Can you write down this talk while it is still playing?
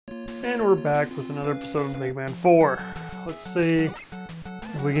And we're back with another episode of Mega Man 4. Let's see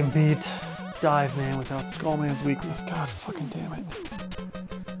if we can beat Dive Man without Skullman's weakness. God fucking damn it.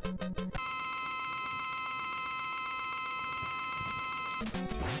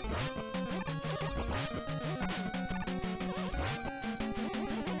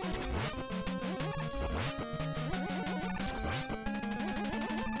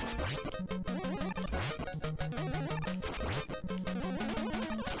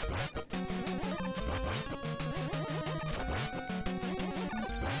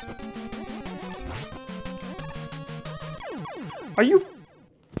 Are you...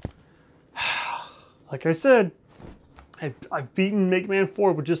 Like I said, I've beaten Mega Man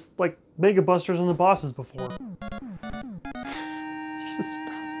 4 with just, like, Mega Busters and the bosses before.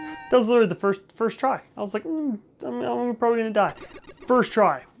 That was literally the first try. I was like, I'm probably gonna die. First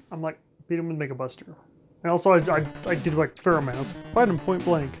try. I'm like, beat him with Mega Buster. And also, I did, like, fair amounts. Fight him point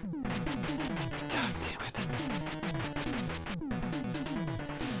blank. God damn it.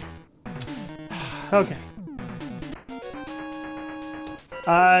 Okay.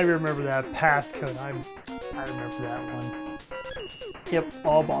 I remember that passcode. I remember that one. Yep,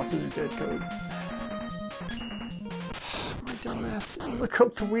 all bosses are dead code. My dumbass didn't look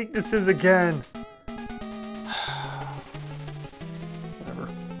up the weaknesses again. Whatever.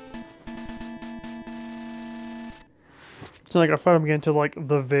 It's not like I fight him again until like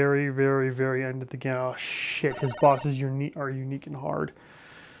the very, very, very end of the game. Oh shit, his bosses are unique and hard.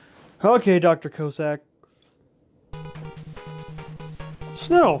 Okay, Dr. Cossack.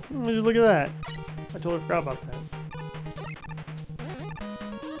 Snow! Look at that. I totally forgot about that.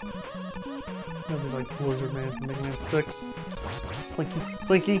 That'd be like Blizzard Man from Mega Man 6. Slinky.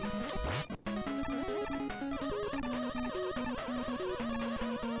 Slinky!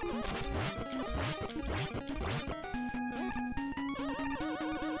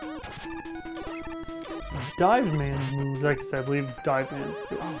 Dive Man's moves, like I said, I believe Dive Man's.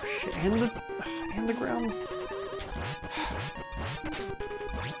 Oh shit, and the grounds.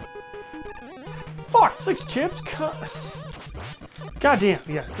 Fuck! 6 chips? God damn,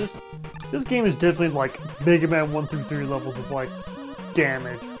 yeah, this game is definitely like Mega Man 1 through 3 levels of like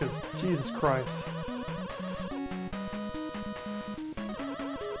damage, because Jesus Christ.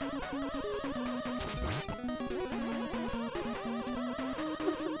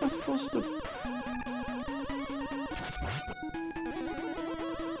 What am I supposed to...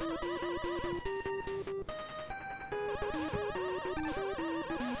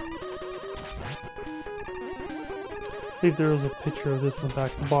 I think there was a picture of this in the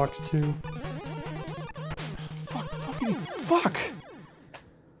back of the box too. Fuck!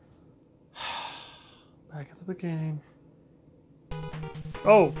 Back at the beginning.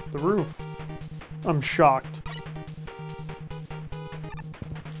 Oh, the roof. I'm shocked.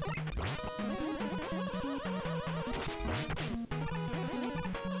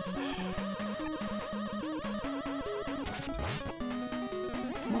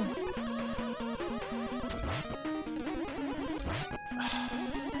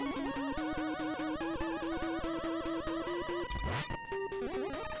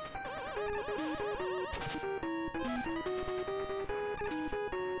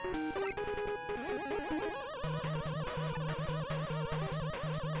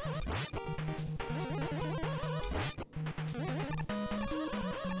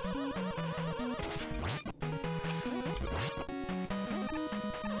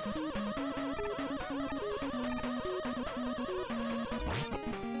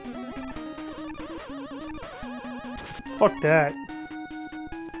 Fuck that.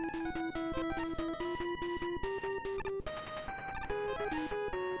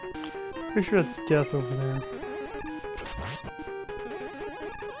 Pretty sure that's death over there.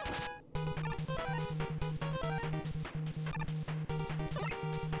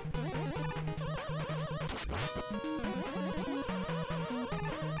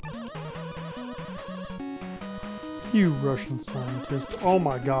 You Russian scientist. Oh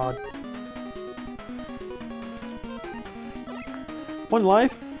my god. One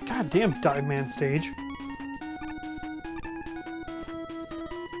life? God damn, Dive Man stage.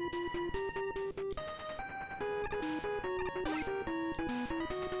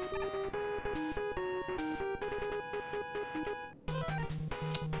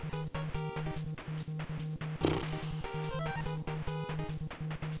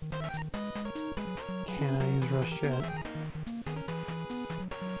 Can I use Rush Jet?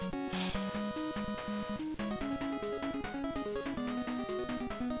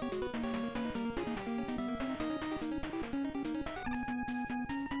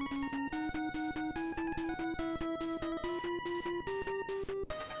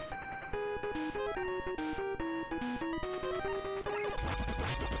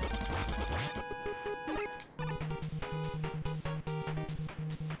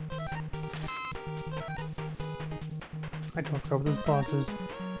 I don't forgot what this boss is.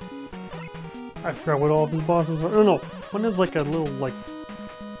 I forgot what all of his bosses are. Oh no, one is like a little like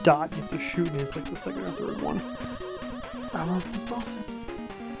dot you have to shoot, and it's like the second or third one. I don't know what this boss is.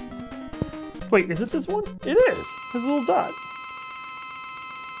 Wait, is it this one? It is! His little dot.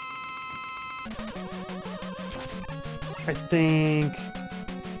 I think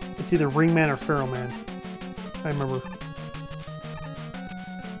it's either Ringman or Pharaoh Man. I remember.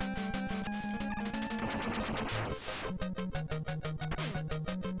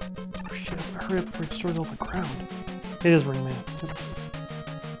 Oh shit, hurry up before he destroys all the ground. It is Ringman.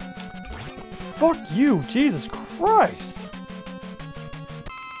 Fuck you! Jesus Christ!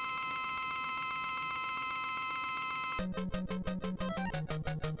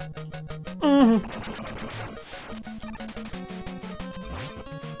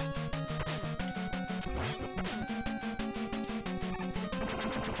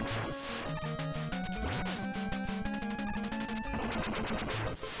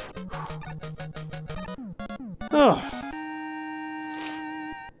 Ugh.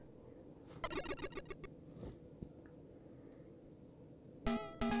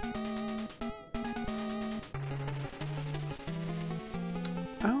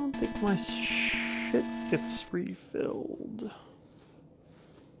 I don't think my shit gets refilled.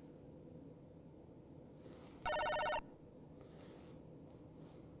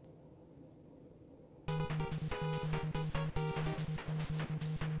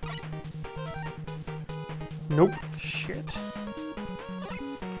 Nope. Shit.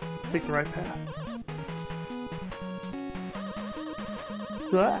 Take the right path.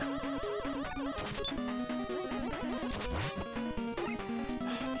 Ah.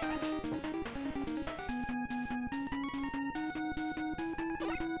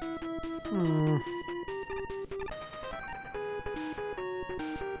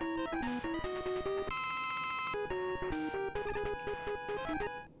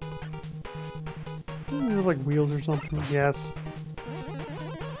 Like wheels or something. Yes.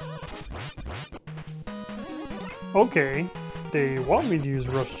 Okay. They want me to use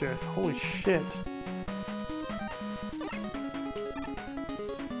Rush Jet. Holy shit.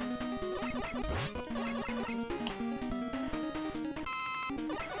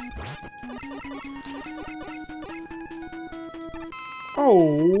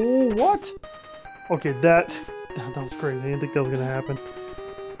 Oh, what? Okay, that was great. I didn't think that was gonna happen.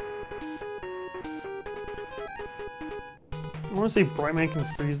 I want to say Brightman can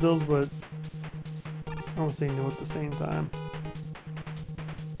freeze those, but I don't say no at the same time.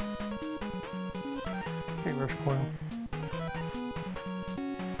 Hey, Rush Coil.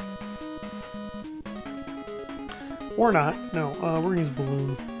 Or not. No, we're gonna use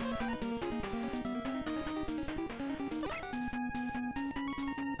Balloon.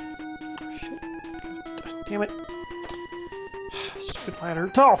 Oh, shit. Damn it. Stupid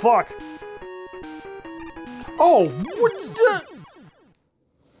ladder. Oh, fuck! Oh, what's that?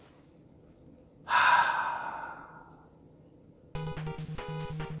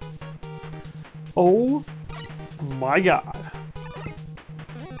 Oh my god.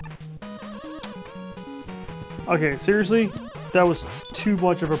 Okay, seriously? That was too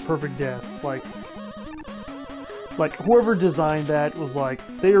much of a perfect death. Like whoever designed that was like,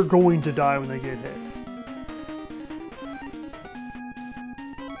 they are going to die when they get hit.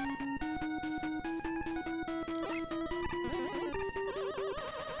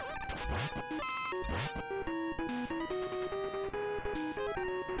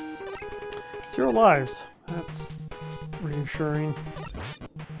 Zero lives. That's reassuring.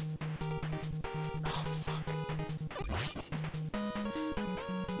 Oh, fuck.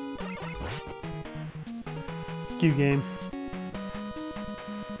 Fuck you, game.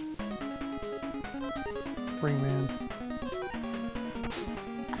 Ringman.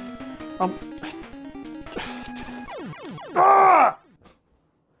 Ah!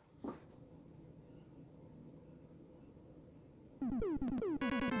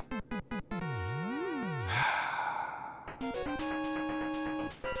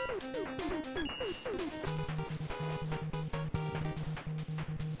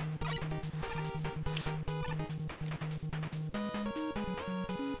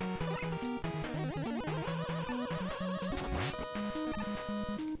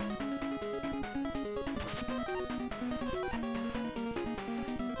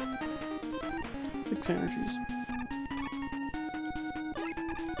 Six energies.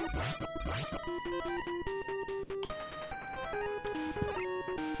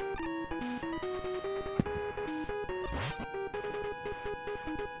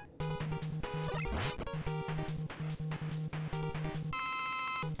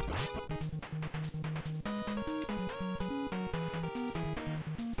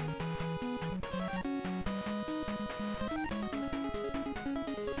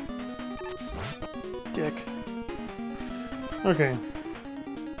 Okay.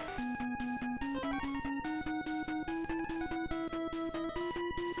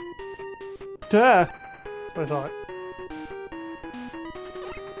 Duh! That's what I thought.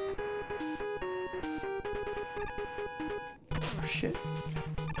 Oh, shit.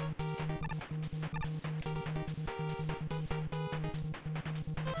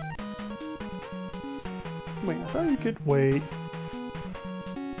 Wait, I thought you could wait.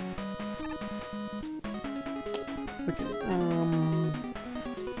 Okay,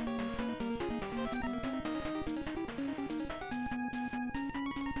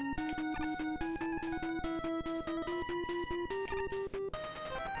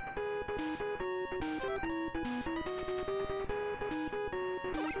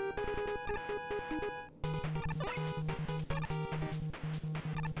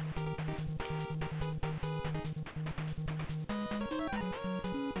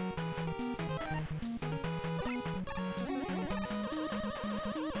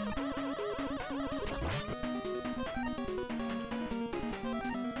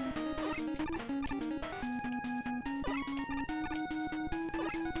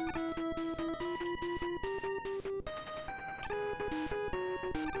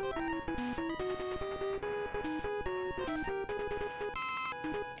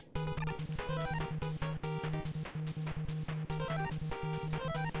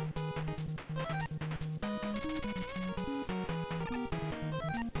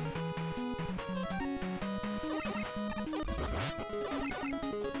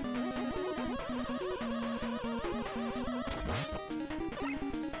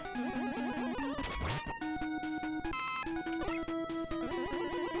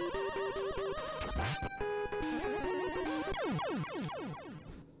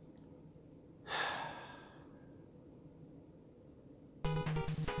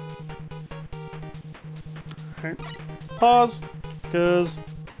 alright. Pause, because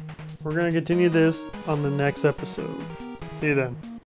we're going to continue this on the next episode. See you then.